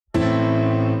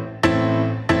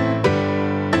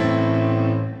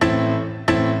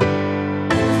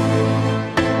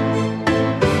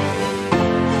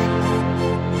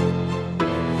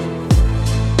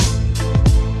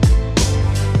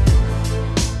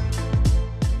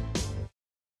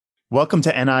Welcome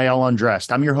to NIL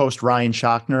Undressed. I'm your host, Ryan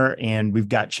Schochner, and we've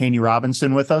got Cheney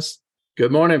Robinson with us.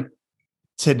 Good morning.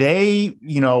 Today,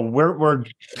 we're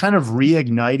kind of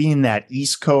reigniting that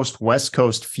East Coast, West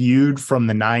Coast feud from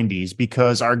the 90s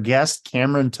because our guest,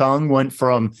 Cameron Tongue, went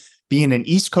from being an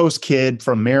East Coast kid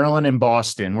from Maryland and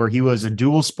Boston, where he was a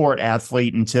dual sport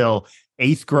athlete until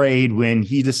 8th grade when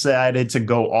he decided to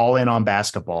go all in on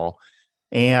basketball.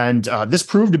 And this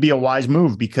proved to be a wise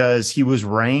move because he was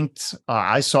ranked,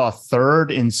 I saw third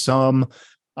in some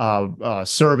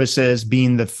services,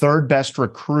 being the third best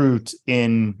recruit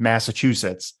in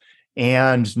Massachusetts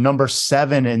and number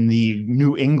 7 in the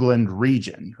New England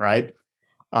region, right?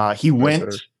 He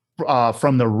went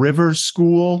from the Rivers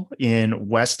School in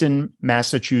Weston,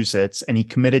 Massachusetts, and he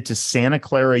committed to Santa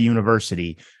Clara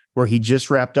University, where he just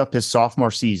wrapped up his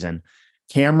sophomore season.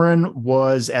 Cameron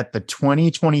was at the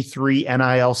 2023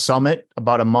 NIL Summit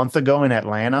about a month ago in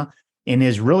Atlanta and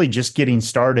is really just getting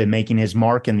started making his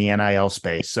mark in the NIL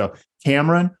space. So,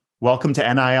 Cameron, welcome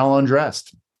to NIL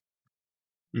Undressed.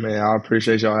 Man, I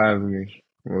appreciate y'all having me.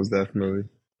 Most definitely.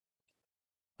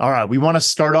 All right, we want to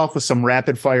start off with some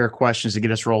rapid fire questions to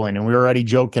get us rolling. And we were already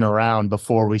joking around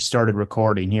before we started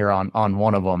recording here on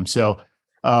one of them. So,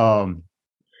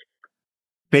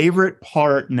 favorite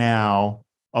part now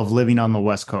of living on the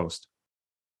West Coast?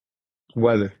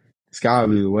 Weather. It's gotta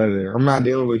be the weather. I'm not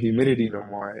dealing with humidity no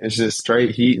more. It's just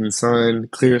straight heat and sun,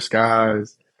 clear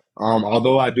skies.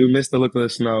 Although I do miss the look of the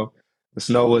snow. The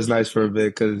snow was nice for a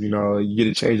bit because, you get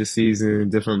to change the season,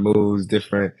 different moods,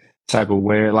 different type of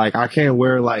wear. Like I can't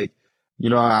wear I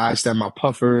used to have my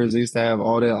puffers. I used to have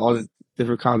all the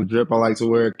different kinds of drip I like to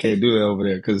wear. Can't do that over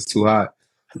there because it's too hot.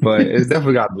 But it's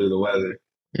definitely got to be the weather.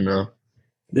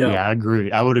 Yeah, I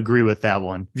agree. I would agree with that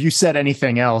one. If you said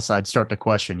anything else, I'd start to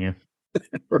question you.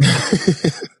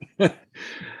 All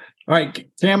right,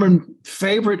 Cameron,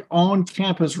 favorite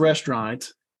on-campus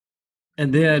restaurant.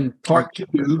 And then part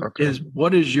 2 is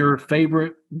what is your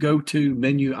favorite go-to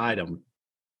menu item?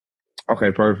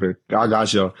 Okay, perfect. I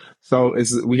got you. So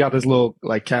we got this little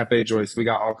cafe choice. We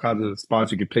got all kinds of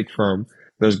spots you can pick from.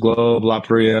 There's Globe, La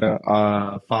Paria,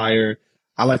 Fire.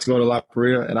 I like to go to La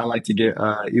Paria and I like to get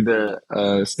either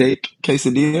a steak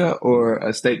quesadilla or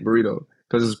a steak burrito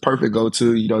because it's perfect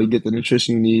go-to. You get the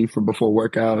nutrition you need for before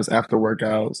workouts, after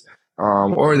workouts.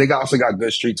 Or they also got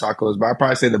good street tacos, but I'd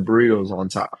probably say the burrito's on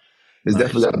top. It's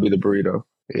definitely got to be the burrito.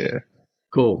 Yeah.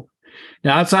 Cool.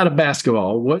 Now, outside of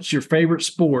basketball, what's your favorite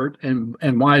sport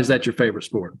and why is that your favorite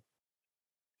sport?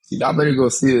 See, y'all better go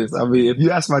see this. I mean, if you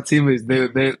ask my teammates,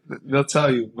 they'll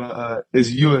tell you, but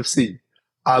it's UFC.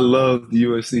 I love the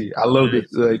UFC. I love it,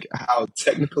 how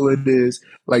technical it is.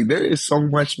 Like there is so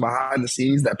much behind the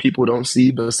scenes that people don't see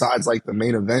besides the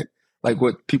main event. Like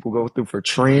what people go through for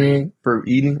training, for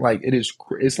eating.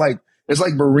 It's like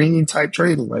marine type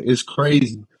training. Like it's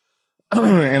crazy.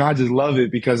 And I just love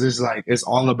it because it's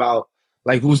all about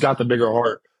who's got the bigger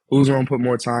heart, who's gonna put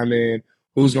more time in,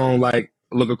 who's gonna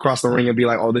look across the ring and be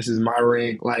like, oh, this is my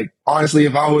ring. Like honestly,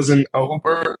 if I wasn't a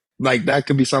hooper, that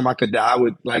could be something I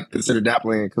would consider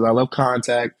dabbling in because I love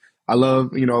contact. I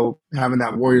love having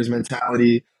that Warriors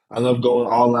mentality. I love going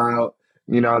all out.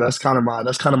 That's kind of my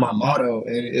motto.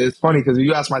 And it's funny because if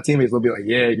you ask my teammates, they'll be like,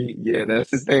 yeah,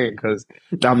 that's his thing because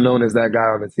I'm known as that guy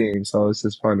on the team. So it's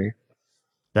just funny.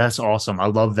 That's awesome. I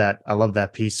love that. I love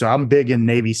that piece. So I'm big in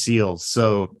Navy SEALs.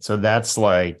 So that's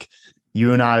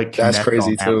you and I. That's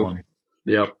crazy too. One.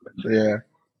 Yep. Yeah.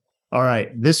 All right.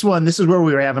 This is where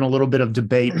we were having a little bit of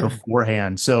debate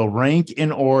beforehand. So rank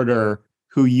in order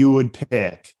who you would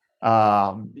pick.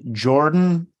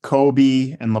 Jordan,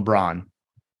 Kobe, and LeBron.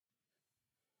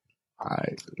 All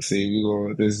right. See,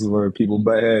 this is where people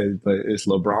butt heads, but it's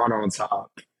LeBron on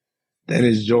top. Then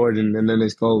it's Jordan, and then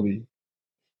it's Kobe.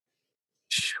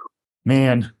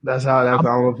 Man, that's how I'm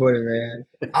gonna put it, man.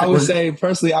 I would say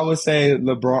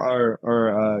LeBron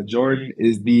or Jordan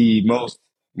is the most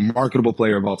marketable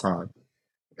player of all time,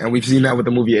 and we've seen that with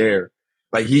the movie Air.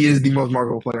 He is the most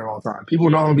marketable player of all time. People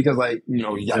know him because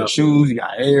you got shoes, you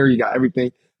got hair, you got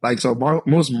everything.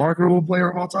 Most marketable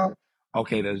player of all time.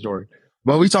 Okay, that's Jordan.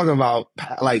 But we talking about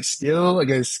skill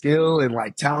against skill and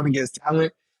talent against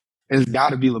talent. It's got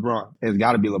to be LeBron. It's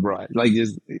got to be LeBron.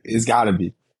 It's got to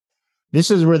be. This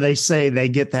is where they say they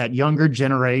get that younger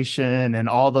generation and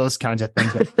all those kinds of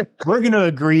things. We're going to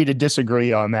agree to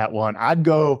disagree on that one.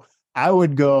 I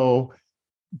would go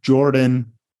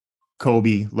Jordan,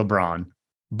 Kobe, LeBron,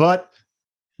 but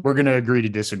we're going to agree to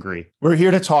disagree. We're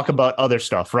here to talk about other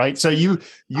stuff, right? So you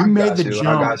made the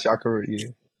jump.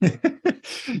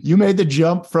 You made the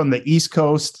jump from the East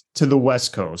Coast to the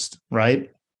West Coast, right?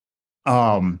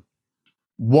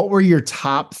 what were your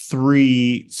top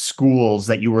 3 schools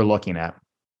that you were looking at?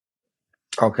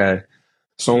 Okay.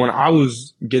 So when I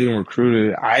was getting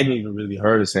recruited, I hadn't even really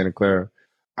heard of Santa Clara.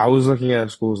 I was looking at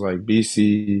schools like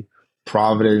BC,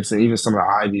 Providence, and even some of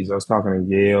the Ivies. I was talking to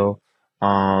Yale,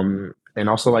 and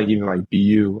also like even like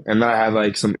BU. And then I had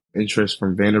like some interest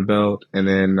from Vanderbilt, and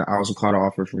then I also caught an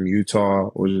offer from Utah,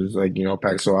 which is like,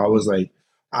 Pac. So I was like,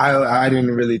 I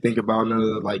didn't really think about none of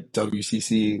the like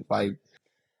WCC. Like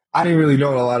I didn't really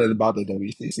know a lot about the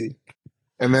WCC.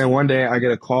 And then one day I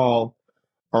get a call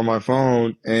on my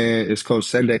phone, and it's Coach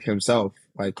Sendek himself,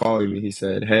 like calling me. He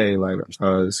said, "Hey, like, it's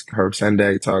Herb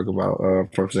Sendek talk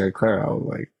about from St. Clair." I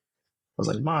was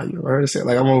like, "Ma, you ever heard of St.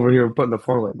 Like, I'm over here putting the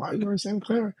phone like, Ma, you heard of St.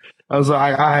 Clair?" I was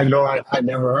like, I had no, I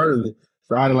never heard of it,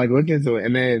 so I had to like look into it.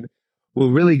 And then what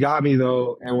really got me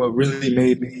though, and what really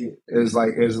made me is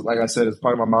like I said, it's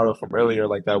part of my motto from earlier,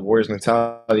 like that Warriors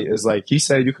mentality is like he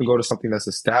said, you can go to something that's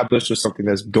established or something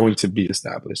that's going to be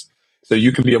established. So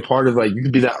you can be a part of like you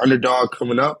can be that underdog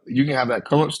coming up. You can have that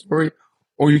come up story,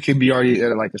 or you can be already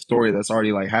in like a story that's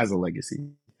already like has a legacy.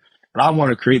 And I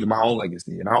want to create my own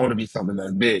legacy, and I want to be something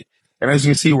that's big. And as you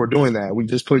can see, we're doing that. We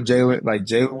just put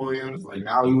Jalen Williams, like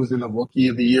now he was in the Rookie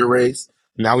of the Year race.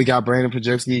 Now we got Brandon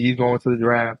Pajewski. He's going to the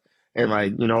draft, and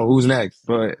like who's next?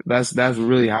 But that's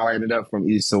really how I ended up from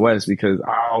East to West because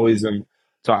I always am.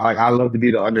 So like I love to be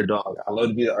the underdog. I love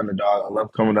to be the underdog. I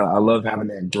love coming up. I love having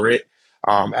that grit.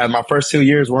 As my first 2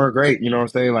 years weren't great, you know what I'm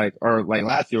saying? Like or like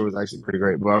last year was actually pretty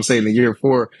great, but I'm saying the year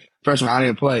before freshman I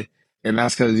didn't play. And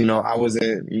that's because, I wasn't,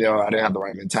 I didn't have the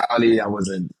right mentality. I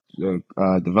wasn't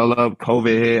developed.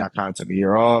 COVID hit. I kind of took a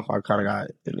year off. I kind of got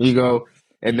an ego.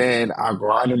 And then I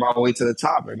grinded my way to the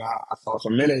top. And I saw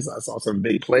some minutes. I saw some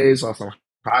big plays, saw some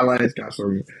highlights, got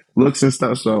some looks and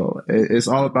stuff. So it's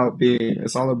all about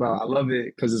I love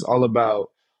it because it's all about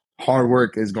hard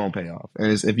work is going to pay off.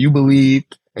 And if you believe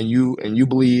and you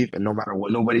believe, and no matter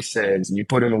what nobody says, and you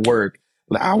put in the work,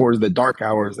 the dark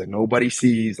hours that nobody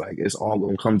sees, like it's all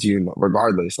gonna come to you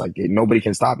regardless. Like nobody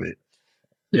can stop it.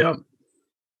 Yeah.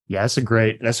 Yeah, that's a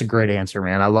great answer,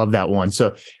 man. I love that one.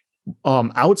 So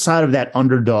outside of that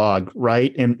underdog,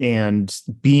 right? And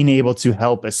being able to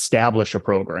help establish a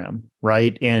program,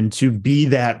 right? And to be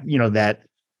that,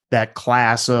 that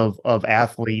class of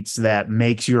athletes that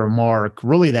makes your mark,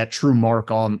 really that true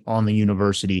mark on the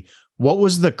university. What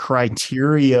was the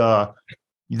criteria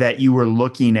that you were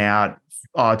looking at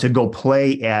to go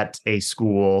play at a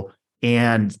school?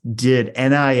 And did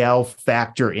NIL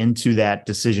factor into that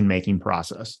decision-making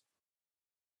process?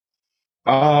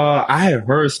 I have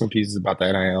heard some pieces about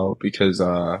the NIL because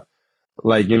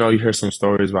like you hear some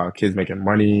stories about kids making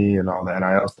money and all the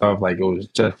NIL stuff. Like it was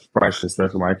just fresh,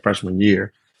 especially my freshman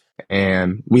year.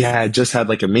 And we had just had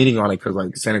like a meeting on it because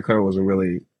like Santa Clara didn't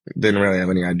really have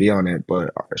any idea on it.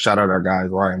 But shout out our guy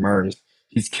Ryan Murray,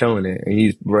 he's killing it and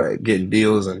he's getting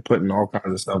deals and putting all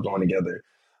kinds of stuff going together.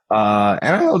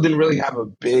 NIL didn't really have a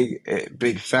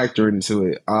big factor into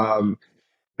it.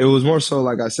 It was more so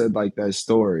like I said, like that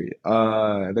story.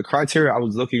 The criteria I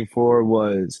was looking for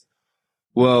was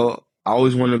well, I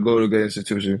always wanted to go to a good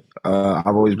institution. I've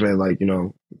always been like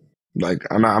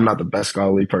I'm not the best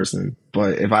scholarly person,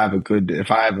 but if I have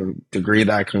a degree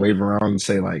that I can wave around and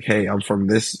say like, hey, I'm from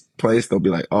this place, they'll be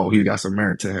like, oh, he got some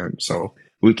merit to him, so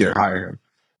we can hire him.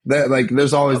 That like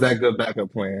there's always that good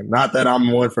backup plan. Not that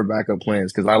I'm one for backup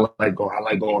plans because I like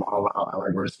going all out. I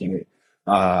like risking it.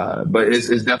 But it's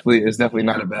definitely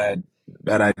not a bad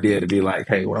idea to be like,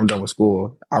 hey, when I'm done with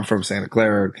school, I'm from Santa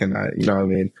Clara. Can I, you know what I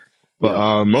mean?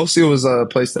 But mostly it was a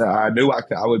place that I knew I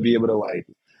would be able to like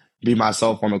be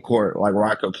myself on the court, like where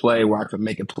I could play, where I could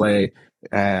make a play,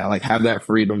 like have that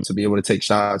freedom to be able to take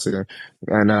shots.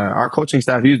 And our coaching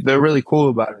staff, they're really cool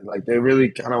about it. Like they really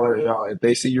kind of if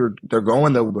they see they're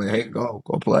going, they'll be like, hey, go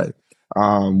play.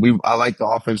 I like the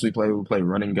offense we play. We play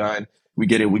running gun. We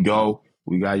get it. We go.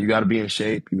 You got to be in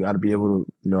shape. You got to be able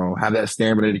to, have that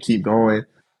stamina to keep going.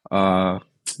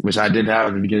 Which I didn't have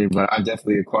in the beginning, but I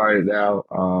definitely acquired it now.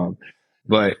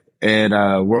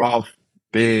 We're all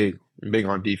big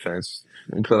on defense.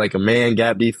 We play like a man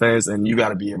gap defense, and you got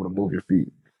to be able to move your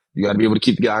feet. You got to be able to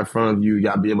keep the guy in front of you. You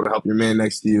got to be able to help your man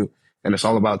next to you. And it's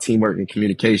all about teamwork and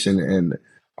communication. And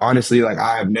honestly, like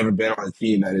I have never been on a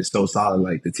team that is so solid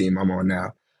like the team I'm on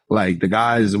now. Like the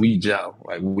guys, we gel.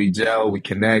 We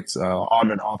connect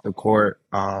on and off the court.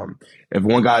 If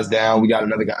one guy's down, we got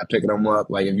another guy picking them up.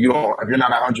 Like if you're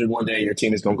not 100 one day, your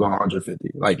team is gonna go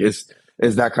 150. Like it's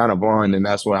that kind of bond, and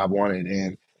that's what I wanted.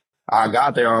 And I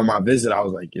got there on my visit. I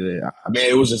was like, yeah. I mean,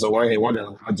 it was just a one-hit wonder.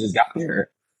 I just got there,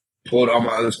 pulled all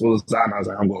my other schools aside, and I was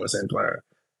like, I'm going to St. Clara.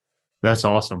 That's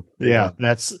awesome. Yeah,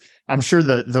 I'm sure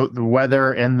the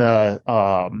weather and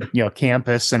the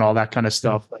campus and all that kind of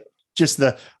stuff, just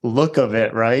the look of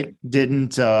it, right?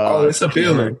 Didn't Oh, it's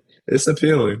appealing. It's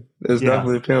appealing. It's yeah.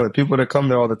 definitely appealing. People that come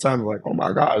there all the time are like, "Oh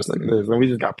my gosh, look at this!" And we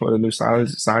just got put in a new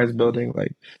science building.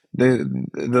 Like the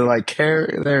like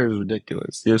care there is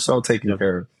ridiculous. You're so taken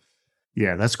care of.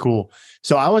 Yeah, that's cool.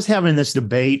 So I was having this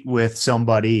debate with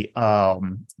somebody a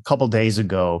couple days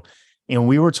ago, and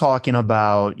we were talking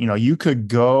about, you could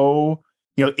go,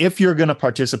 if you're going to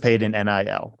participate in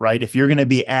NIL, right? If you're going to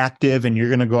be active and you're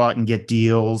going to go out and get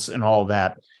deals and all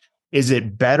that, is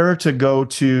it better to go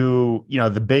to,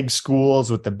 the big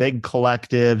schools with the big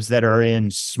collectives that are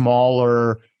in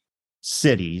smaller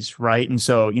cities, right? And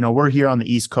so, we're here on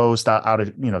the East Coast out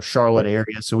of, Charlotte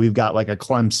area. So we've got like a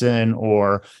Clemson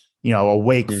or, a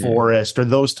Wake Forest or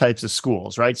those types of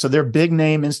schools, right? So they're big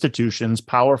name institutions,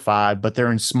 Power Five, but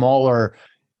they're in smaller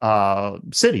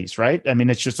cities, right? I mean,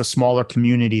 it's just a smaller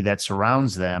community that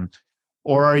surrounds them.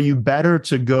 Or are you better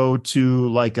to go to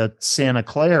like a Santa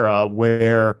Clara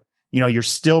where, you're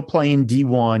still playing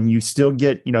D1, you still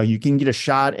get, you can get a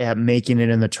shot at making it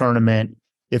in the tournament.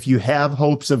 If you have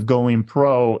hopes of going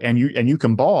pro and you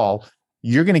can ball,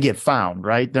 you're going to get found,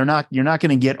 right? You're not going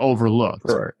to get overlooked.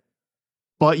 Right.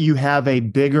 But you have a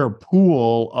bigger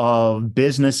pool of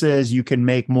businesses. You can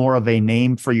make more of a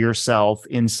name for yourself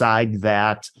inside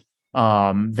that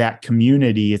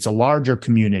community. It's a larger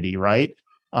community, right?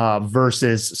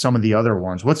 Versus some of the other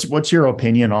ones. What's your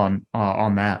opinion on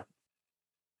that?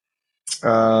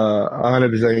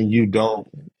 100%. You don't,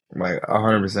 like,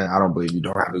 100%. I don't believe you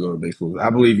don't have to go to big schools.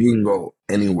 I believe you can go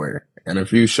anywhere, and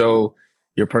if you show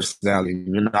your personality,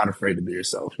 you're not afraid to be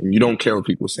yourself, and you don't care what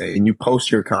people say, and you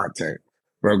post your content,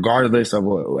 regardless of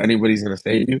what anybody's going to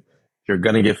say to you, you're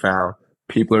going to get found.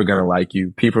 People are going to like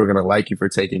you. People are going to like you for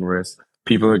taking risks.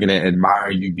 People are going to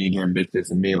admire you being ambitious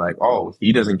and being like, oh,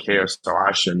 he doesn't care, so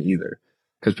I shouldn't either.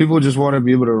 Because people just want to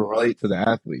be able to relate to the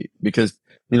athlete. Because,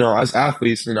 as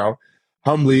athletes,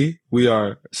 humbly, we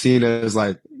are seen as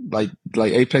like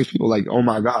apex people, like, oh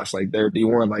my gosh, like they're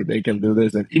D1, like they can do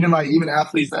this. And even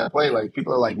athletes that play, like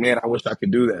people are like, man, I wish I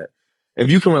could do that. If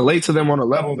you can relate to them on a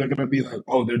level, they're gonna be like,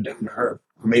 oh, they're down to earth.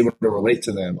 I'm able to relate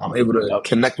to them. I'm able to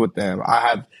connect with them.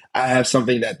 I have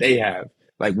something that they have.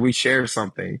 Like we share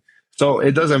something. So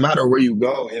it doesn't matter where you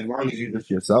go as long as you're just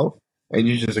yourself and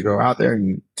you just go out there and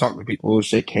you talk to people,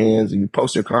 shake hands, and you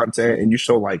post your content and you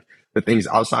show like the things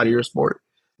outside of your sport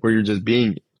where you're just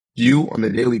being you on a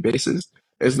daily basis.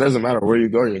 It doesn't matter where you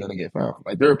go, you're gonna get found.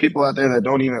 Like there are people out there that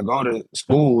don't even go to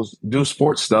schools, do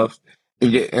sports stuff,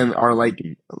 and are like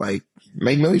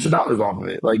make millions of dollars off of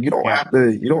it. Like you don't have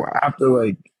to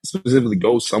like specifically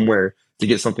go somewhere to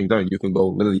get something done. You can go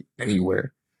literally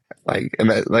anywhere. And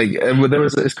there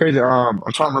was it's crazy. I'm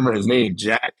trying to remember his name,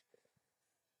 Jack,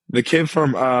 the kid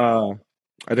from I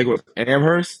think it was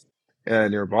Amherst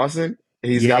near Boston.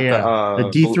 He's got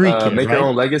The D3 kid, Make right? Your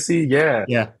Own Legacy. Yeah.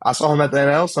 Yeah. I saw him at the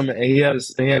NIL Summit and he had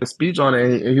a speech on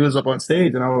it and he was up on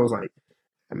stage and I was like,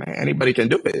 man, anybody can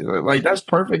do it. Like that's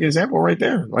perfect example right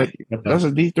there. Like that's a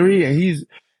D3 and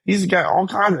he's got all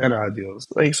kinds of NIL deals.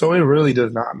 Like so it really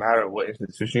does not matter what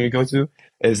institution you go to.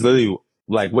 It's literally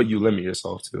like what you limit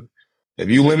yourself to. If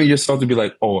you limit yourself to be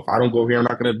like, oh, if I don't go here, I'm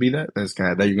not gonna be that, then it's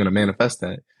kind of that you're gonna manifest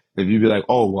that. If you be like,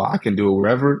 oh well, I can do it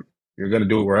wherever, you're gonna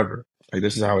do it wherever. Like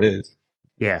this is how it is.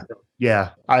 Yeah.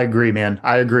 Yeah. I agree, man.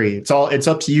 I agree. It's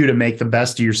up to you to make the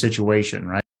best of your situation,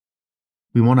 right?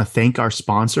 We want to thank our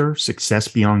sponsor, Success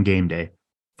Beyond Game Day.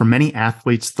 For many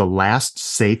athletes, the last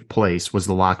safe place was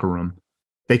the locker room.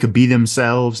 They could be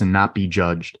themselves and not be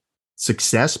judged.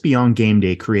 Success Beyond Game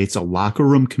Day creates a locker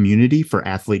room community for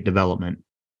athlete development,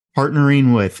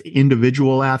 partnering with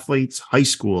individual athletes, high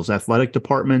schools, athletic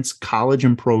departments, college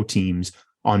and pro teams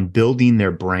on building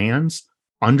their brands,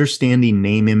 understanding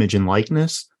name, image, and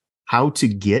likeness, how to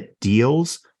get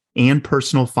deals, and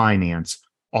personal finance,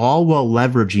 all while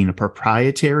leveraging a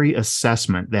proprietary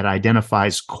assessment that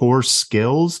identifies core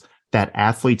skills that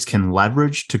athletes can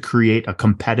leverage to create a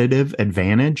competitive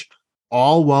advantage,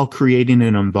 all while creating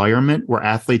an environment where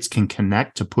athletes can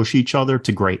connect to push each other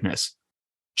to greatness.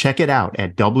 Check it out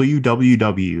at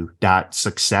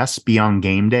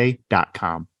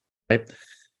www.successbeyondgameday.com. Right?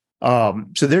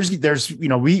 So there's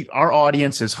our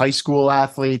audience is high school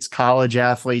athletes, college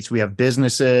athletes. We have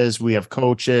businesses, we have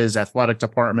coaches, athletic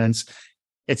departments.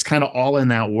 It's kind of all in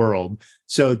that world.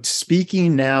 So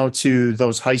speaking now to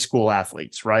those high school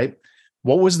athletes, right?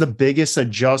 What was the biggest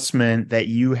adjustment that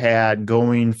you had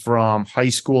going from high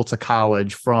school to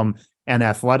college from an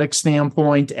athletic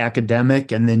standpoint,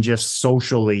 academic, and then just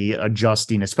socially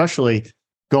adjusting, especially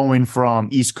going from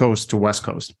East Coast to West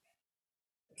Coast?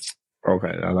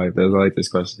 Okay, I like this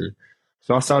question.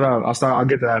 So I'll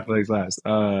get to athletics last.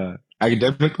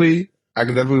 Academically,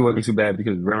 academically wasn't too bad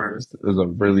because Rutgers was a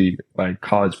really like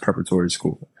college preparatory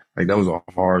school. Like that was a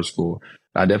hard school.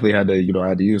 I definitely had to, I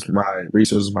had to use my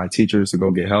resources, my teachers to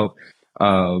go get help.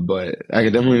 But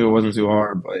academically it wasn't too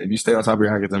hard. But if you stay on top of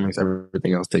your academics,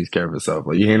 everything else takes care of itself.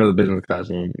 Like you handle the business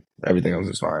classroom, everything else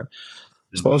is fine.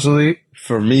 Socially,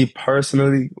 for me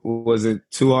personally, wasn't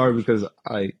too hard because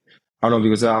I don't know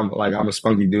because I'm a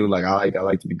spunky dude. Like I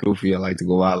like to be goofy. I like to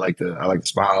go out. I like to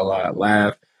smile a lot,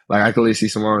 laugh. Like I could really see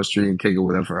someone on the street and kick it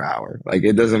with them for an hour. Like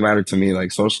it doesn't matter to me.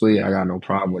 Like socially, I got no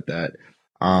problem with that.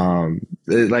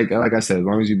 Like I said, as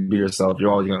long as you be yourself,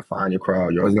 you're always gonna find your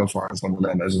crowd. You're always gonna find someone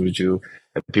that messes with you.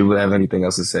 If people have anything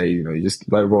else to say, you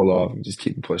just let it roll off and just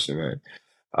keep pushing, man.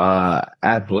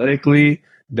 Athletically,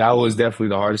 that was definitely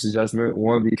the hardest adjustment.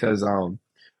 One because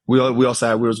we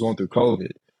also we was going through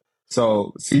COVID,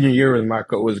 so senior year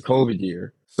was a COVID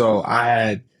year. So I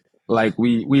had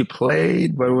we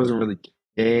played, but it wasn't really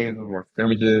games, it was more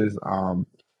scrimmages.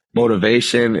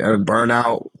 Motivation and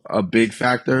burnout a big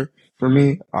factor for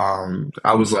me.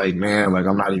 I was like, man, like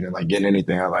I'm not even like getting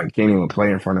anything. I like can't even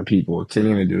play in front of people. Can't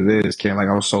even do this. Can't like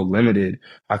I was so limited.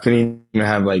 I couldn't even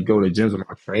have like go to gyms with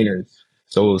my trainers.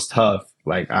 So it was tough.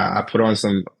 Like I put on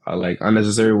some like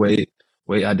unnecessary weight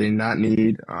I did not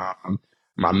need.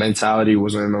 My mentality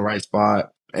wasn't in the right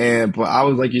spot. But I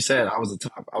was like you said, I was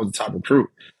the top recruit.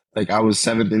 Like I was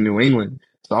seventh in New England.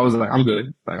 So I was like, I'm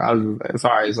good. Like I was, it's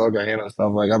all right. It's all good. Handle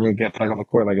stuff. Like I'm gonna get back on the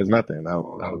court like it's nothing. That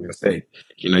was gonna say,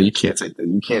 you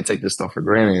can't take this stuff for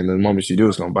granted. And the moment you do,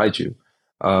 it's gonna bite you.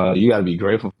 You got to be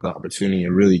grateful for the opportunity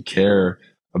and really care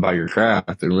about your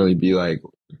craft and really be like,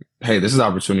 hey, this is an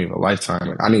opportunity of a lifetime.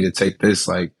 Like I need to take this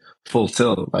like full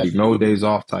tilt, like no days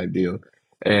off type deal.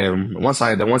 And once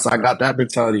I got that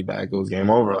mentality back, it was game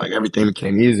over. Like everything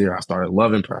became easier. I started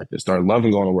loving practice, started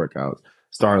loving going to workouts,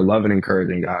 started loving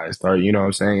encouraging guys, started, you know what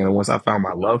I'm saying? And once I found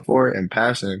my love for it and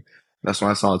passion, that's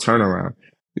when I saw a turnaround.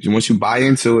 Because once you buy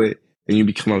into it and you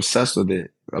become obsessed with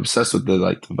it, obsessed with the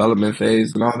like development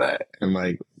phase and all that, and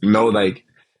like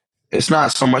it's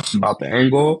not so much about the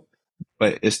end goal,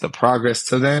 but it's the progress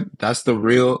to them. That's the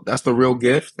real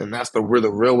gift, and that's the where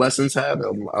the real lessons have,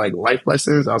 like life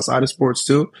lessons outside of sports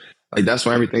too. Like that's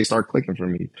when everything started clicking for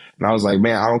me, and I was like,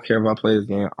 man, I don't care if I play this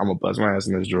game, I'm gonna bust my ass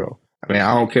in this drill. I mean,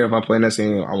 I don't care if I play in this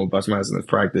game, I'm gonna bust my ass in this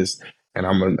practice, and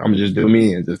I'm gonna just do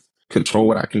me and just control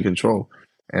what I can control.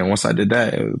 And once I did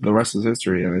that, the rest is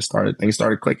history, and things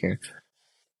started clicking.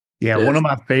 Yeah, one of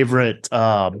my favorite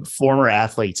former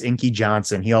athletes, Inky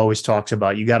Johnson, he always talks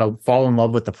about you got to fall in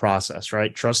love with the process,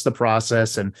 right? Trust the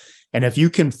process, and if you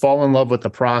can fall in love with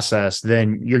the process,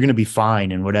 then you're going to be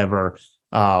fine in whatever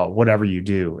you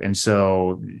do. And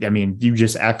so, I mean, you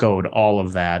just echoed all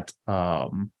of that.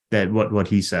 That what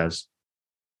he says.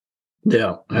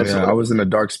 Yeah, Yeah, I absolutely. was in a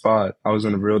dark spot. I was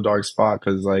in a real dark spot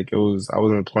because I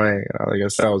wasn't playing. Like I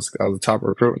said, I was a top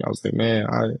recruit, and I was like, man,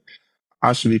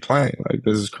 I should be playing. Like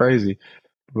this is crazy.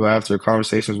 But after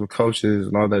conversations with coaches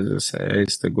and all that, just say, hey,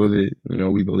 stick with it.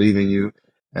 We believe in you.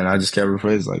 And I just kept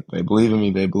rephrasing like, they believe in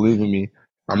me. They believe in me.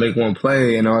 I make one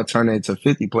play, I turn it into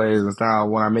 50 plays. And now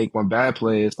when I make one bad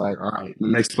play, it's like, all right, the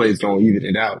next play is going to even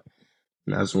it out.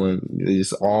 And that's when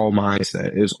it's all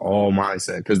mindset. It's all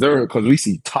mindset because we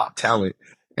see top talent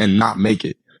and not make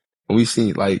it. And we've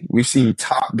seen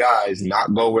top guys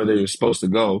not go where they're supposed to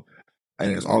go,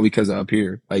 and it's all because of up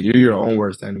here. Like you're your own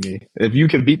worst enemy. If you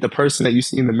can beat the person that you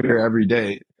see in the mirror every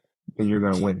day, then you're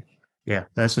gonna win. Yeah,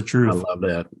 that's the I truth. love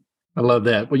that. I love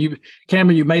that. Well,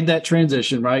 Cameron, you made that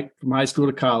transition, right? From high school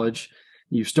to college.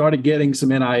 You started getting some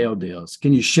NIL deals.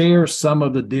 Can you share some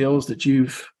of the deals that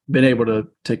you've been able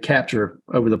to capture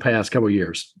over the past couple of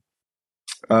years?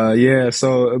 Yeah.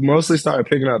 So it mostly started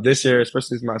picking up this year,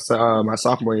 especially my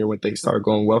sophomore year when things started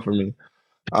going well for me.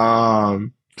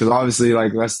 Because obviously,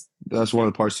 like that's one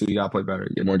of the parts too. You gotta play better,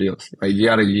 get more deals. Like you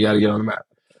gotta get on the map.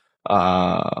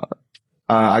 Uh,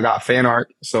 I got fan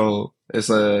art, so it's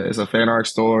a fan art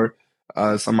store.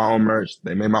 It's on my own merch.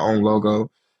 They made my own logo.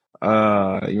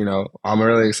 I'm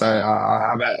really excited.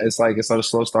 It's not a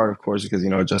slow start, of course, because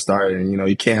it just started, and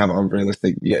you can't have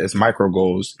unrealistic. Yeah, it's micro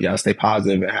goals. You gotta stay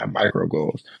positive and have micro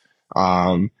goals.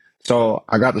 Um, so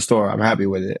I got the store. I'm happy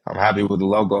with it. I'm happy with the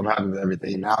logo. I'm happy with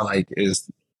everything. Now, like, is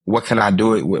what can I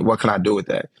do it with? What can I do with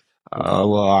that?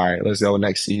 Well, all right, let's go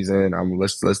next season.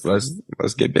 Let's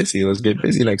get busy. Let's get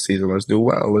busy next season. Let's do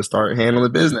well. Let's start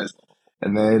handling business.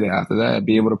 And then after that,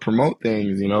 be able to promote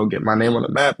things, get my name on the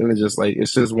map. And it's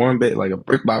just one bit, like a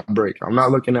brick by brick. I'm not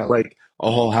looking at like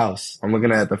a whole house. I'm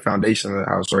looking at the foundation of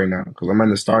the house right now because I'm in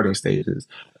the starting stages.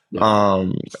 Yeah.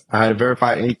 I had a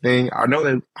Verified Ink thing. I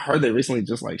heard they recently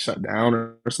just like shut down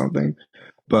or something,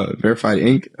 but Verified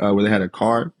Ink, where they had a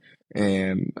card,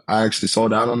 and I actually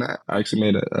sold out on that. I actually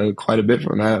made quite a bit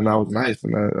from that, and that was nice.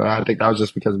 And I think that was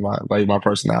just because of my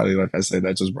personality. Like I said,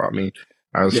 that just brought me.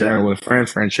 I was Yeah. sharing with a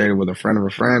friend, sharing with a friend of a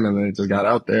friend, and then it just got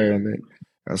out there, and then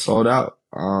I sold out.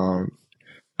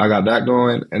 I got that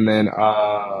going, and then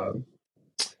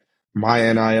my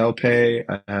NIL pay,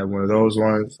 I had one of those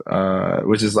ones,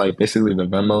 which is like basically the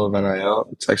Venmo of NIL.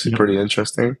 It's actually Yep. pretty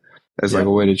interesting. It's like Yep.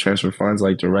 a way to transfer funds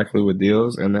like directly with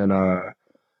deals. And then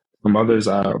some others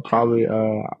I'll probably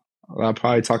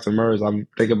talk to Murs. I'm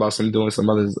thinking about doing some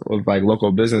others with like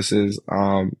local businesses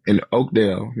in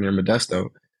Oakdale near Modesto.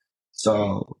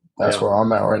 So that's Yeah. where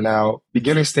I'm at right now.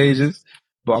 Beginning stages,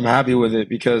 but I'm happy with it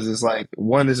because it's like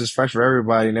one, this is fresh for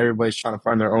everybody and everybody's trying to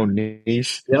find their own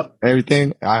niche Yep. and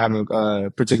everything. I haven't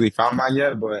particularly found mine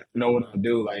yet, but you know when I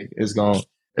do, like it's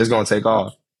gonna take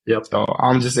off. Yep. So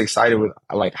I'm just excited with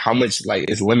like how much like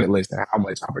it's limitless and how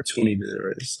much opportunity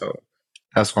there is. So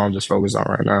that's what I'm just focused on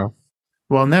right now.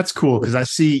 Well, and that's cool because I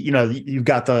see, you've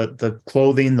got the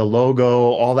clothing, the logo,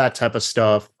 all that type of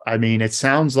stuff. I mean, it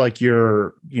sounds like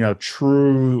you're,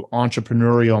 true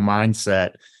entrepreneurial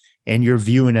mindset and you're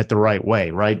viewing it the right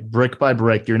way, right? Brick by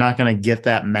brick. You're not going to get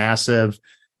that massive,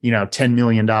 $10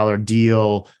 million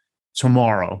deal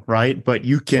tomorrow, right? But Right.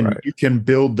 you can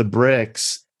build the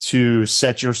bricks to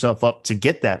set yourself up to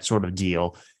get that sort of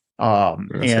deal. Yes,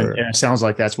 And sir. it sounds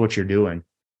like that's what you're doing.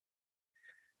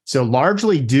 So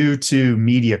largely due to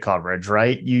media coverage,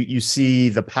 right? You see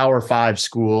the Power Five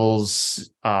schools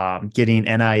getting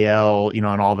NIL, and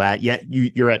all that. Yet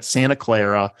you're at Santa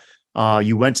Clara.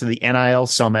 You went to the NIL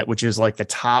Summit, which is like the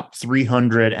top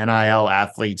 300 NIL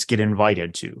athletes get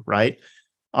invited to, right?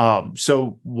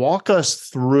 So walk us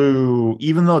through,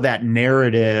 even though that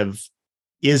narrative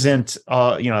isn't,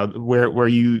 where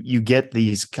you get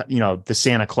these, the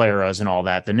Santa Claras and all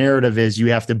that. The narrative is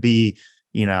you have to be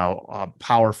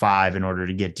Power Five in order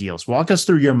to get deals. Walk us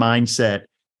through your mindset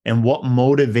and what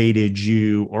motivated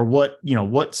you, or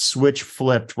what switch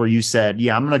flipped where you said,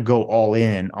 yeah, I'm going to go all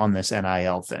in on this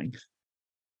NIL thing.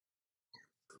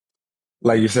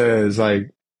 Like you said, it's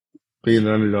like being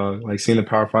the underdog, like seeing the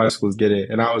Power Five schools get it,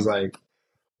 and I was like,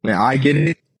 man, I get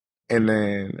it, and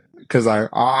then because I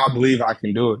believe I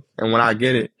can do it, and when I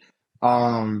get it,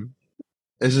 um,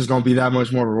 it's just gonna be that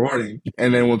much more rewarding.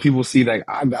 And then when people see that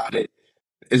I got it,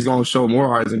 it's gonna show more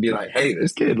hearts and be like, hey,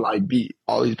 this kid like beat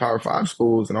all these Power Five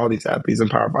schools and all these athletes in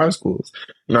Power Five schools.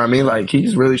 You know what I mean? Like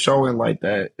he's really showing like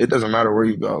that it doesn't matter where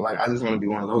you go. Like I just want to be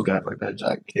one of those guys, like that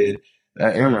Jack kid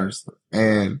at Amherst,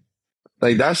 and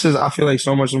like that's just I feel like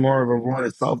so much more of a reward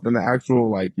itself than the actual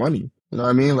like money. You know what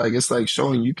I mean? Like it's like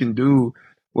showing you can do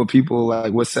what people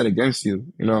like what's set against you.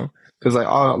 You know, because like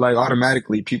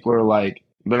automatically people are like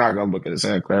they're not gonna look at the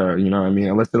Santa Clara. You know what I mean?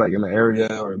 Unless they're like in the area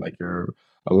or like you're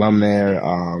alum there.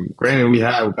 Granted, we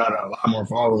have got a lot more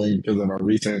following because of our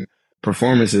recent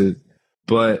performances.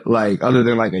 But like other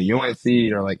than like a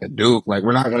UNC or like a Duke, like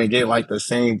we're not gonna get like the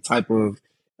same type of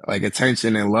like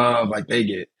attention and love like they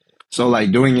get. So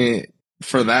like doing it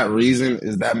for that reason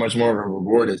is that much more of a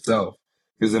reward itself.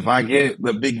 Because if I get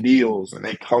the big deals and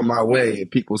they come my way and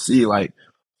people see like,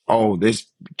 oh, this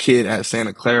kid at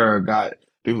Santa Clara got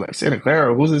people like Santa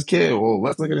Clara, who's this kid? Well,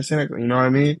 let's look at the Santa Clara. You know what I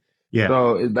mean? Yeah.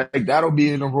 So it's like that'll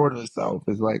be an reward in itself.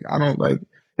 It's like I don't like.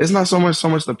 It's not so much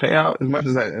the payout as much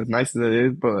as as nice as it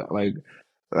is, but like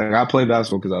I play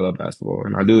basketball because I love basketball,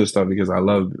 and I do this stuff because I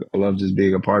love just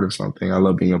being a part of something. I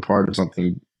love being a part of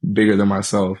something bigger than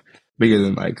myself, bigger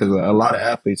than like because a lot of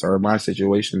athletes are in my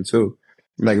situation too.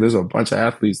 Like there's a bunch of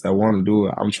athletes that want to do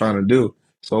what I'm trying to do.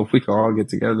 So if we can all get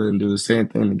together and do the same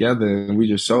thing together, and we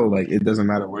just show like it doesn't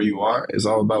matter where you are, it's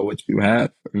all about what you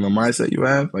have and the mindset you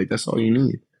have. Like that's all you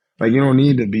need. Like you don't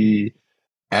need to be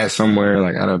at somewhere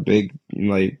like at a big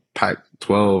like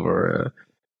Pac-12 or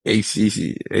a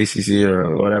ACC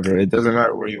or whatever. It doesn't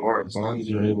matter where you are as long as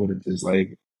you're able to just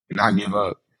like not give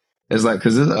up. It's like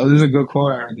because there's a good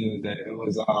quote I heard the other day. It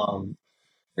was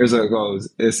here's how it goes.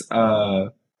 It's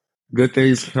good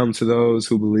things come to those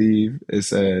who believe. It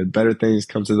said better things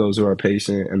come to those who are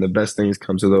patient, and the best things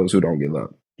come to those who don't give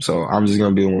up. So I'm just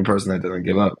gonna be the one person that doesn't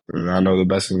give up, and I know the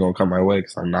best is gonna come my way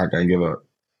because I'm not gonna give up.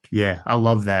 Yeah, I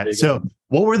love There that. you go. So,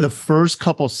 what were the first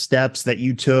couple steps that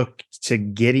you took to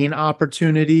getting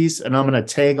opportunities? And I'm going to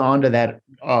tag on to that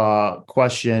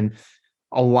question.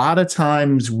 A lot of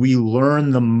times we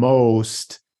learn the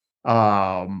most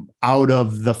out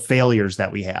of the failures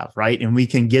that we have, right? And we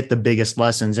can get the biggest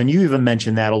lessons. And you even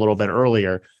mentioned that a little bit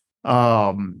earlier.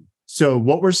 So,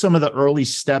 what were some of the early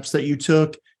steps that you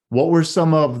took? What were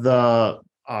some of the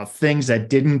things that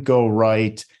didn't go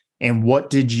right, and what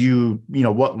did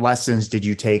what lessons did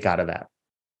you take out of that?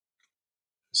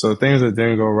 So things that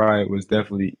didn't go right was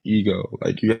definitely ego.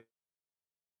 Like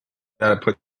gotta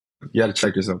put, you gotta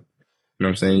check yourself. You know what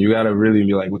I'm saying? You gotta really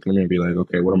be like, look at me and be like,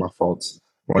 okay, what are my faults?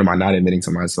 What am I not admitting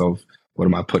to myself? What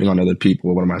am I putting on other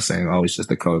people? What am I saying? Oh, it's just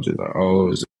the coaches. Or,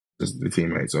 oh, it's just the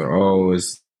teammates. Or, oh,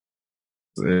 it's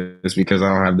because I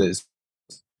don't have this.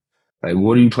 Like,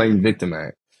 what are you playing victim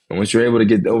at? And once you're able to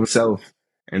get over self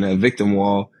and that victim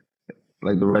wall,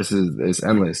 like the rest is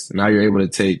endless. Now you're able to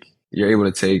take,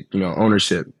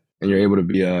 ownership, and you're able to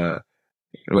be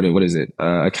what is it?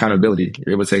 Accountability.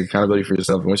 You're able to take accountability for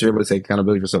yourself. And once you're able to take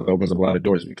accountability for yourself, it opens up a lot of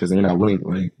doors because then you're not willing,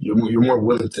 like you're more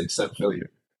willing to accept failure.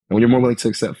 And when you're more willing to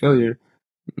accept failure,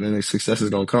 then the success is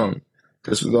gonna come.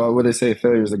 Because what they say,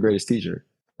 failure is the greatest teacher.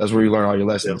 That's where you learn all your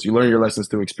Yeah. lessons. You learn your lessons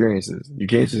through experiences. You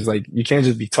can't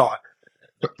just be taught.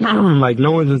 Like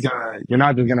no one's just gonna you're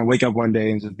not just gonna wake up one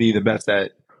day and just be the best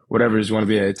at whatever you want to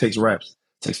be at. It takes reps,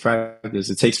 it takes practice,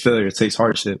 it takes failure, it takes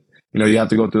hardship. You have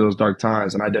to go through those dark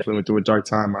times. And I definitely went through a dark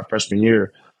time my freshman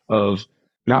year of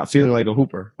not feeling like a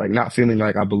hooper, like not feeling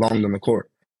like I belonged on the court.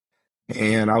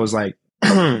 And I was like,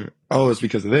 oh, it's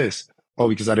because of this. Oh,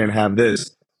 because I didn't have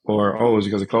this. Or oh, it's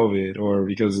because of COVID or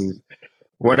because of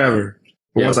whatever.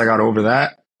 But Yeah. once I got over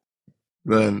that,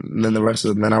 then the rest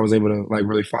of then I was able to like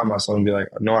really find myself and be like,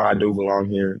 no, I do belong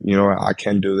here. I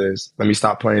can do this. Let me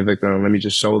stop playing victim. Let me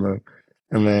just show them.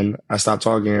 And then I stopped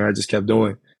talking and I just kept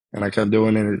doing. And I kept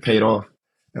doing it and it paid off.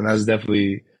 And that's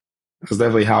definitely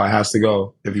how it has to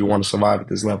go if you want to survive at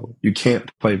this level. You can't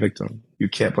play victim. You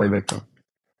can't play victim.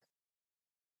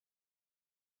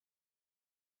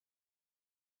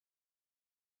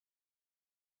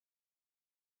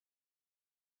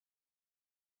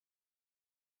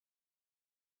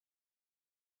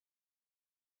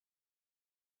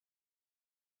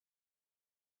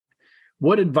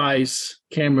 What advice,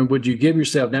 Cameron, would you give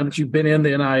yourself now that you've been in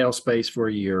the NIL space for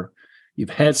a year?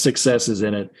 You've had successes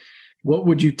in it. What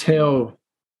would you tell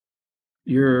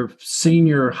your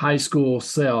senior high school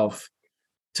self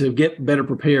to get better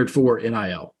prepared for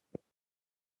NIL?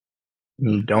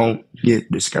 Don't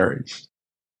get discouraged.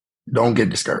 Don't get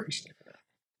discouraged.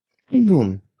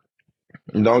 Don't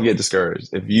get discouraged.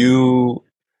 If you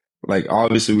like,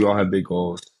 obviously we all have big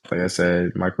goals. Like I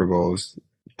said, micro goals.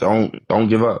 Don't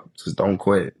give up. Just don't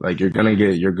quit. Like you're gonna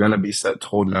be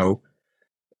told no.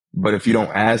 But if you don't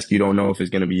ask, you don't know if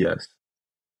it's gonna be yes.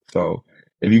 So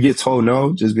if you get told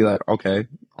no, just be like, okay,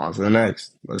 on to the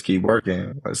next. Let's keep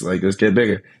working. Let's get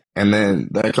bigger. And then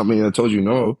that company that told you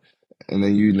no, and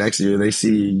then you next year they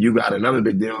see you got another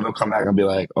big deal, they'll come back and be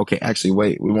like, okay, actually,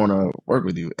 wait, we want to work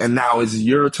with you. And now it's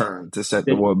your turn to set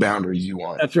the what boundaries you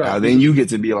want. That's right. Now then you get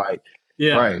to be like,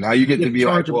 yeah, right. Now you get to be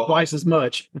like, well, twice as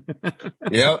much.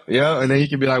 yeah. And then you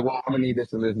can be like, well, I'm gonna need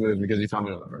this and this and this because you told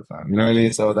me the first time. You know what I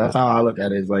mean? So that's how I look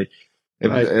at it. It's like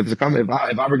if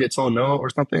I ever get told no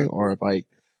or something, or if like,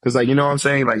 cause like, you know what I'm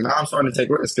saying? Like now I'm starting to take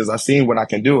risks because I seen what I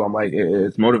can do. I'm like,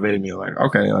 it's motivating me. Like,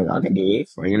 okay, like I can do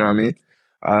this. Like, you know what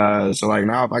I mean? So like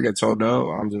now if I get told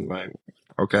no, I'm just like,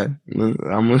 okay.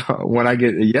 When I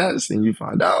get a yes and you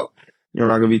find out, you're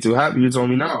not gonna be too happy. You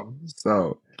told me no.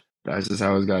 So that's just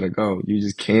how it's gotta go. You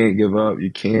just can't give up.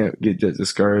 You can't get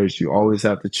discouraged. You always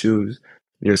have to choose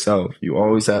yourself. You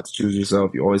always have to choose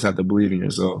yourself. You always have to believe in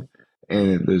yourself.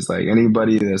 And if there's like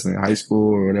anybody that's in high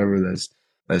school or whatever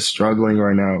that's struggling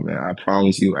right now, man, I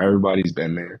promise you, everybody's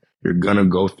been there. You're gonna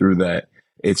go through that.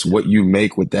 It's what you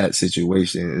make with that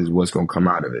situation is what's gonna come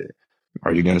out of it.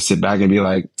 Are you gonna sit back and be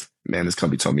like, man, this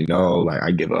company told me no, like I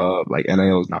give up, like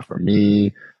NIL is not for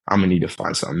me. I'm gonna need to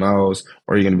find something else.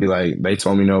 Or you're gonna be like, they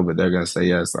told me no, but they're gonna say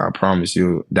yes. I promise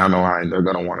you, down the line, they're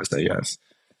gonna want to say yes.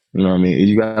 You know what I mean?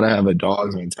 You gotta have a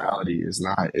dog's mentality. It's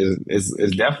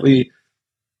definitely,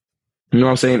 you know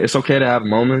what I'm saying? It's okay to have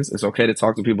moments. It's okay to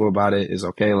talk to people about it. It's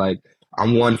okay. Like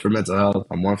I'm one for mental health.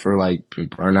 I'm one for like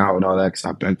burnout and all that because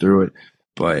I've been through it.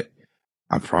 But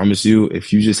I promise you,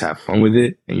 if you just have fun with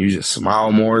it and you just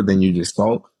smile more than you just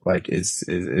sulk, like it's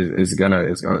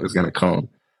gonna come.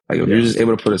 Like if you're just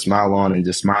able to put a smile on and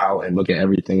just smile and look at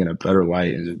everything in a better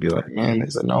light and just be like, man, they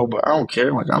said no, but I don't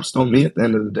care. Like I'm still me at the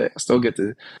end of the day. I still get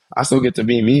to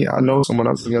be me. I know someone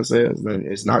else is gonna say it, then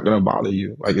it's not gonna bother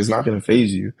you. Like it's not gonna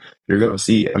phase you. You're gonna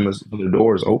see the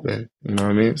doors open. You know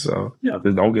what I mean? So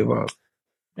just don't give up.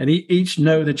 And each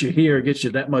no that you hear gets you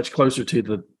that much closer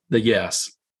to the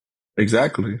yes.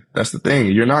 Exactly. That's the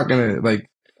thing. You're not gonna like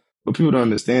what people don't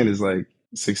understand is like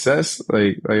success,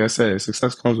 like I said,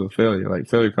 success comes with failure. Like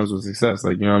failure comes with success.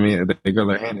 Like, you know what I mean? They go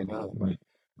hand in hand. Like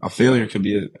a failure could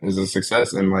be is a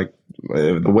success. And like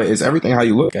the way it's everything how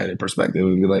you look at it, perspective. It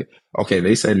would be like, okay,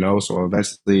 they said no, so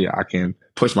eventually I can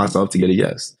push myself to get a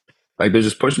yes. Like they're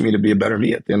just pushing me to be a better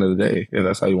me at the end of the day, if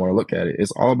that's how you want to look at it.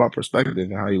 It's all about perspective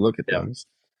and how you look at Yeah. things.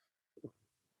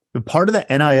 The part of the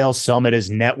NIL summit is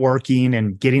networking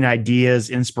and getting ideas,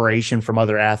 inspiration from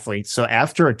other athletes. So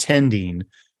after attending,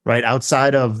 right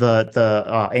outside of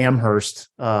the Amherst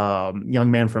young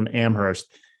man from Amherst,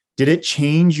 did it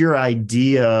change your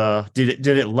idea? Did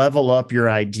it level up your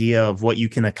idea of what you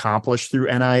can accomplish through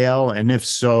NIL? And if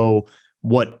so,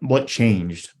 what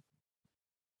changed?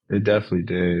 It definitely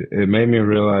did. It made me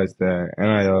realize that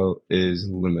NIL is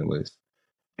limitless.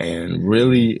 And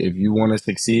really, if you want to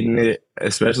succeed in it,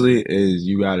 especially, is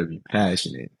you got to be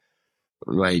passionate.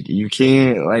 Like you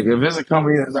can't like if it's a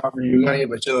company that's offering you money,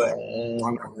 but you're like,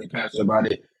 I'm not really passionate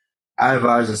about it. I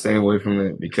advise to stay away from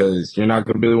it because you're not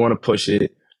gonna really want to push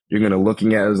it. You're gonna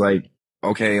looking at it as like,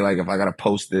 okay, like if I gotta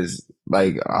post this,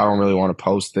 like I don't really want to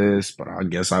post this, but I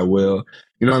guess I will.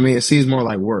 You know what I mean? It seems more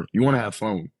like work. You want to have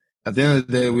fun. At the end of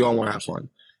the day, we all want to have fun.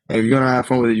 And if you're gonna have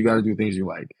fun with it, you got to do things you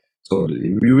like. So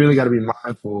you really got to be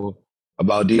mindful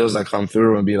about deals that come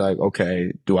through and be like,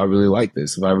 okay, do I really like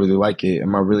this? If I really like it,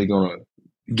 am I really gonna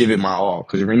give it my all?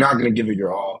 Because if you're not gonna give it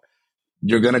your all,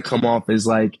 you're gonna come off as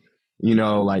like,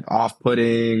 like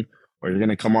off-putting, or you're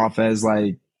gonna come off as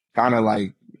like kind of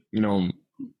like, you know,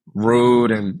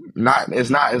 rude and not. It's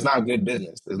not good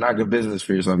business. It's not good business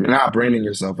for yourself. You're not branding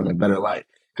yourself in a better light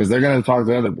because they're gonna talk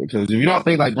to other. Because if you don't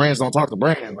think like brands don't talk to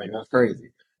brands, like that's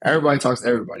crazy. Everybody talks to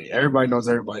everybody. Everybody knows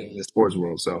everybody in the sports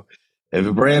world. So if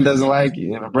a brand doesn't like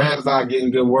you, and a brand's not getting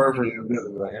good word from you,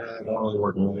 they'll be like, I don't really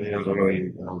work with me. I don't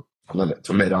really,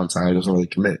 commit on time. It doesn't really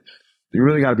commit. You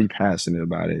really got to be passionate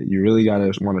about it. You really got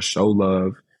to want to show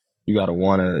love. You gotta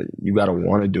want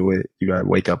to do it. You gotta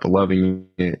wake up loving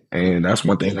it. And that's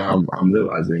one thing that I'm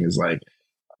realizing is like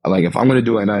if I'm gonna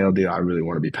do an NIL deal, I really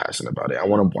want to be passionate about it. I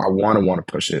want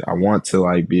to push it. I want to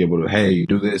like be able to, hey,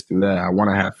 do this, do that. I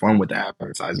want to have fun with the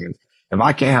advertisements. If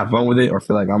I can't have fun with it or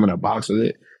feel like I'm in a box with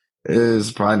it,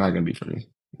 it's probably not gonna be for me.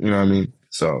 You know what I mean?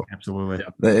 So Absolutely.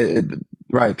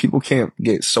 right, people can't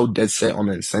get so dead set on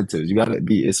the incentives. You gotta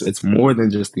be. It's more than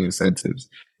just the incentives.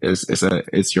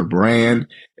 It's your brand.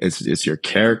 It's your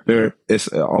character. It's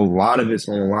a lot of it's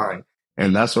on the line,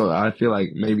 and that's what I feel like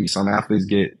maybe some athletes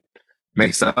get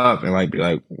mixed up and like be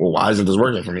like, well, why isn't this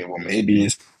working for me? Well, maybe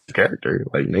it's character.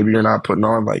 Like maybe you're not putting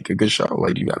on like a good show.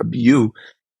 Like you gotta be you,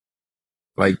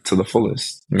 like to the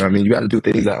fullest. You know what I mean? You gotta do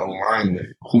things that align with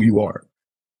who you are.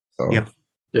 So Yep.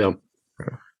 Yeah.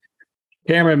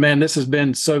 Cameron, man, this has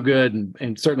been so good,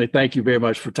 and certainly thank you very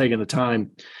much for taking the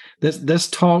time. This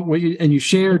talk, and you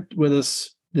shared with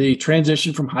us the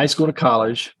transition from high school to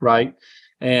college, right?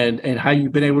 And how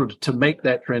you've been able to make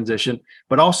that transition,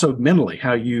 but also mentally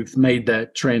how you've made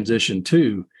that transition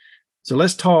too. So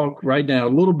let's talk right now a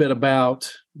little bit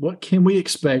about what can we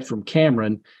expect from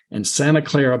Cameron and Santa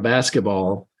Clara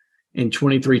basketball in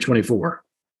 23-24.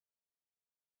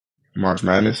 March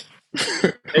Madness.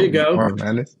 There you go. March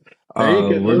Madness. There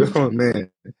you go. We're going,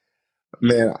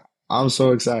 man. I'm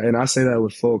so excited, and I say that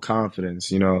with full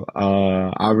confidence.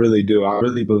 I really do. I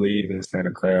really believe in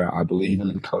Santa Clara. I believe in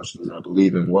the coaches. I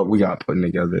believe in what we got putting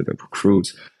together, the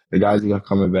recruits, the guys we got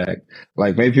coming back.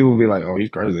 Like, maybe people will be like, "Oh, he's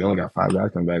crazy. They only got 5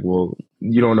 guys coming back." Well,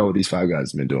 you don't know what these 5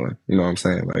 guys have been doing. You know what I'm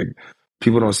saying? Like,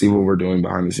 people don't see what we're doing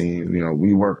behind the scenes.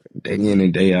 We work day in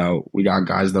and day out. We got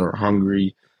guys that are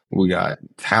hungry. We got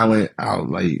talent out,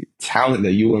 like talent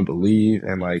that you wouldn't believe,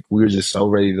 and like we were just so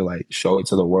ready to like show it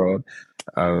to the world.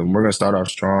 We're gonna start off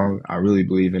strong. I really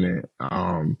believe in it.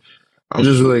 I'm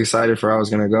just really excited for how it's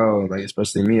gonna go. Like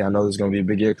especially me, I know this is gonna be a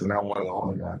big year because now I'm one of the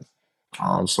older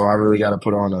guys. So I really got to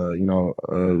put on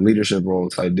a leadership role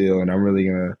type deal, and I'm really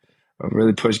gonna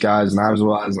really push guys, and as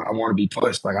well as I want to be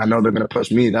pushed. Like I know they're gonna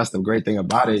push me. That's the great thing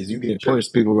about it is you get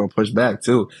pushed, people are gonna push back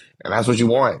too, and that's what you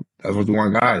want. That's what you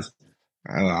want, guys.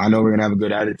 I know we're gonna have a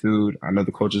good attitude. I know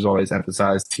the coaches always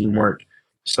emphasize teamwork,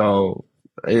 so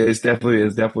it's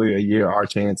definitely a year, our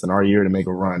chance and our year to make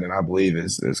a run, and I believe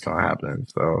it's gonna happen.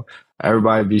 So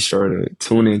everybody, be sure to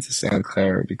tune into Santa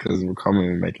Clara because we're coming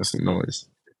and making some noise.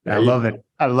 I love it.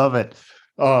 I love it.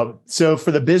 So for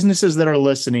the businesses that are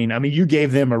listening, I mean, you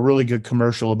gave them a really good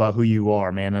commercial about who you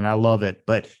are, man, and I love it.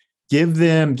 But give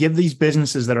these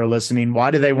businesses that are listening, why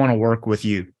do they want to work with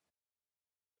you?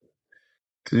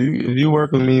 Cause if you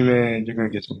work with me, man, you're gonna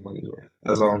get some money worth.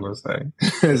 That's all I'm gonna say.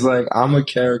 It's like I'm a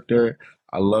character.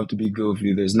 I love to be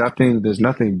goofy. There's nothing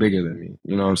bigger than me.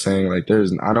 You know what I'm saying? Like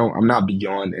I'm not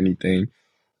beyond anything.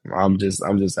 I'm just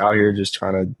out here just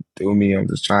trying to do me. I'm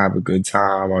just trying to have a good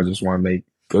time. I just want to make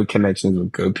good connections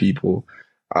with good people.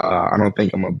 I don't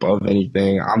think I'm above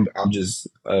anything. I'm just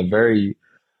I'm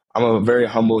a very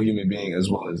humble human being as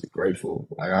well as grateful.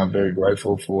 Like I'm very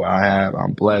grateful for what I have.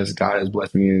 I'm blessed. God has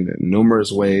blessed me in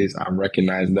numerous ways. I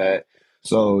recognize that.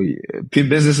 So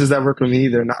businesses that work with me,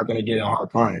 they're not going to get a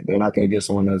hard client. They're not going to get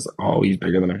someone that's, oh, he's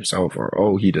bigger than himself, or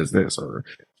oh, he does this, or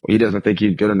he doesn't think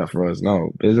he's good enough for us.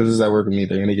 No, businesses that work with me,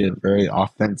 they're going to get very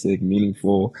authentic,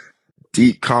 meaningful,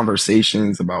 deep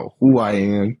conversations about who I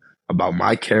am, about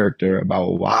my character,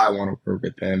 about why I want to work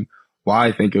with them, why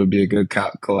I think it would be a good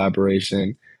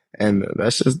collaboration. And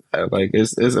that's just like,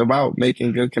 it's about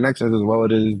making good connections as well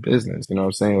as it is business. You know what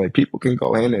I'm saying? Like people can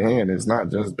go hand in hand. It's not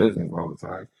just business all the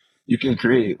time. You can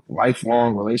create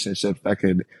lifelong relationships that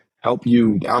could help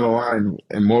you down the line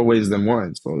in more ways than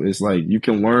one. So it's like you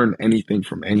can learn anything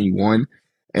from anyone.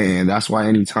 And that's why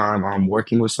anytime I'm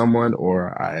working with someone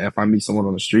or if I meet someone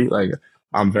on the street, like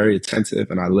I'm very attentive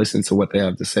and I listen to what they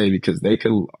have to say because they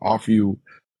can offer you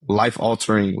life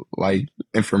altering like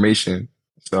information.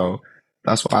 So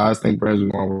that's why I think brands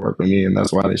would want to work with me, and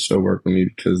that's why they should work with me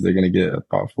because they're gonna get a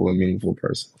thoughtful and meaningful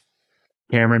person.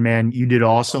 Cameron, man, you did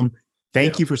awesome.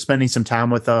 Thank you for spending some time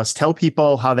with us. Tell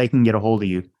people how they can get a hold of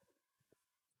you.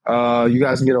 You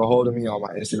guys can get a hold of me on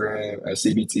my Instagram at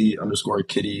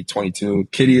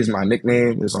CBT_Kitty22. Kitty is my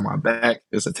nickname. It's on my back.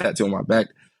 It's a tattoo on my back.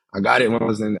 I got it when I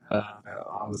was a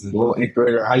little eighth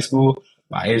grader in high school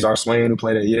by Azar Swain, who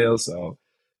played at Yale. So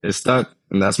it stuck,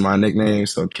 and that's my nickname.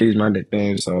 So Kitty's my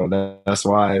nickname. So that's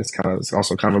why it's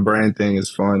also kind of a brand thing. It's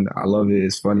fun. I love it.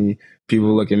 It's funny.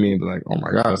 People look at me and be like, "Oh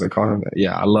my gosh, they call him that."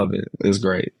 Yeah, I love it. It's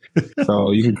great.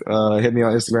 So you can hit me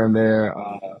on Instagram there.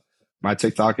 My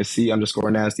TikTok is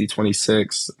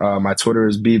C_nasty26. My Twitter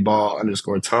is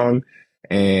bball_tongue.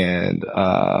 And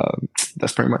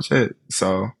that's pretty much it.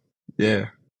 So, yeah.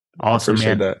 Awesome,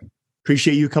 man. That.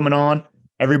 Appreciate you coming on.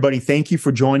 Everybody, thank you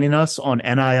for joining us on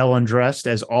NIL Undressed.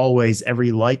 As always,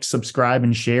 every like, subscribe,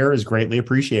 and share is greatly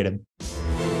appreciated.